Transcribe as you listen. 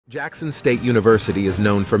Jackson State University is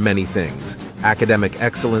known for many things: academic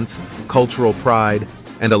excellence, cultural pride,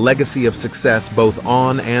 and a legacy of success both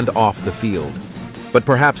on and off the field. But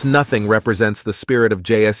perhaps nothing represents the spirit of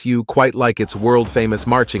JSU quite like its world-famous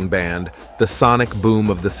marching band, the Sonic Boom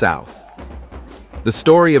of the South. The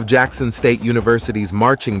story of Jackson State University's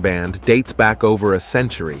marching band dates back over a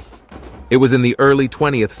century. It was in the early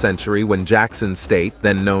 20th century when Jackson State,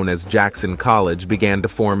 then known as Jackson College, began to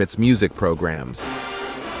form its music programs.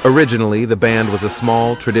 Originally, the band was a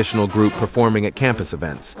small, traditional group performing at campus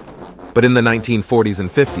events. But in the 1940s and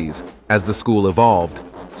 50s, as the school evolved,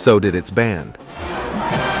 so did its band.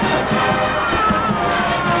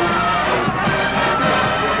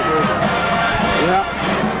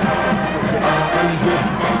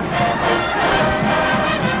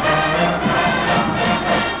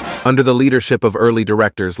 Under the leadership of early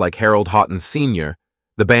directors like Harold Houghton Sr.,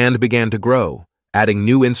 the band began to grow, adding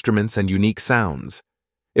new instruments and unique sounds.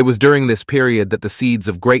 It was during this period that the seeds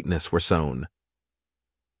of greatness were sown.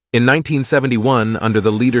 In 1971, under the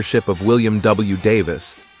leadership of William W.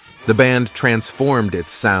 Davis, the band transformed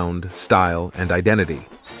its sound, style, and identity.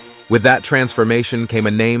 With that transformation came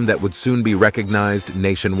a name that would soon be recognized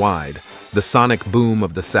nationwide: the Sonic Boom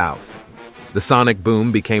of the South. The Sonic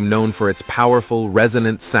Boom became known for its powerful,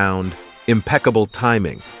 resonant sound, impeccable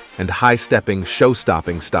timing, and high-stepping,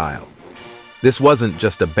 show-stopping style. This wasn't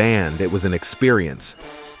just a band, it was an experience.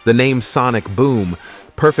 The name Sonic Boom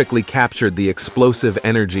perfectly captured the explosive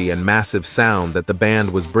energy and massive sound that the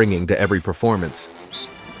band was bringing to every performance.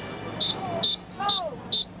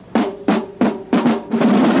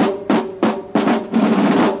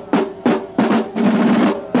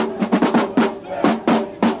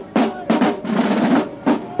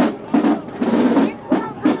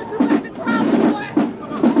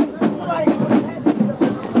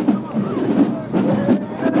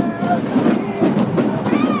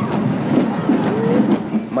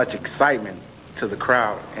 Much excitement to the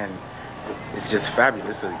crowd, and it's just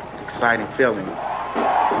fabulous, an exciting feeling.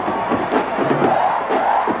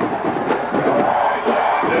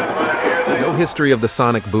 No history of the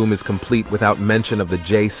Sonic Boom is complete without mention of the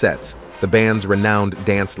J-Sets, the band's renowned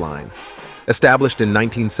dance line. Established in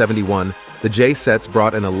 1971, the J-Sets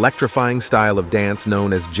brought an electrifying style of dance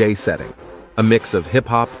known as J-Setting, a mix of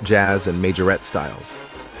hip-hop, jazz, and majorette styles.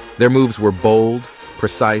 Their moves were bold,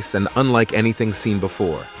 precise, and unlike anything seen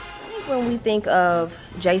before. When we think of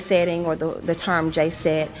J-setting or the term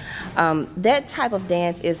J-set, that type of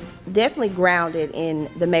dance is definitely grounded in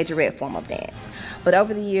the majorette form of dance. But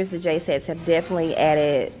over the years, the J-sets have definitely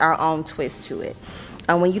added our own twist to it.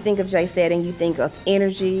 When you think of J-setting, you think of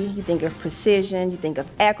energy, you think of precision, you think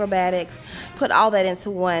of acrobatics. Put all that into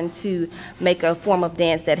one to make a form of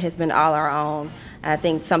dance that has been all our own. I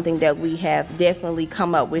think something that we have definitely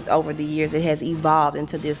come up with over the years. It has evolved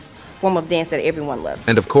into this form of dance that everyone loves.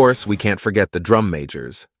 And of course, we can't forget the drum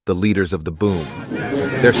majors, the leaders of the boom.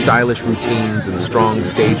 Their stylish routines and strong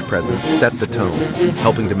stage presence set the tone,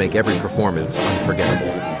 helping to make every performance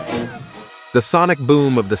unforgettable. The Sonic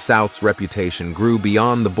Boom of the South's reputation grew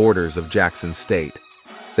beyond the borders of Jackson State.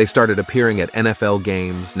 They started appearing at NFL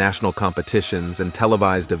games, national competitions, and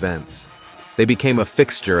televised events. They became a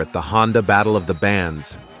fixture at the Honda Battle of the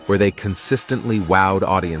Bands, where they consistently wowed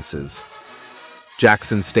audiences.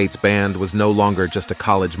 Jackson State's band was no longer just a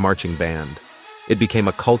college marching band. It became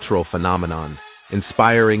a cultural phenomenon,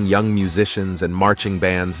 inspiring young musicians and marching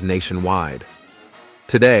bands nationwide.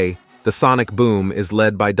 Today, the Sonic Boom is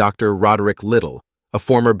led by Dr. Roderick Little, a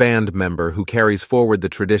former band member who carries forward the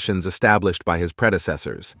traditions established by his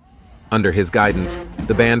predecessors. Under his guidance,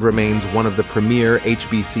 the band remains one of the premier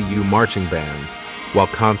HBCU marching bands, while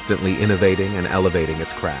constantly innovating and elevating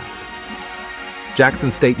its craft.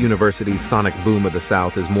 Jackson State University's Sonic Boom of the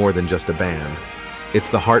South is more than just a band. It's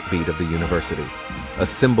the heartbeat of the university, a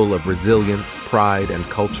symbol of resilience, pride, and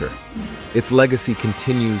culture. Its legacy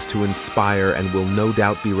continues to inspire and will no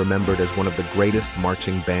doubt be remembered as one of the greatest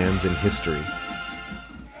marching bands in history.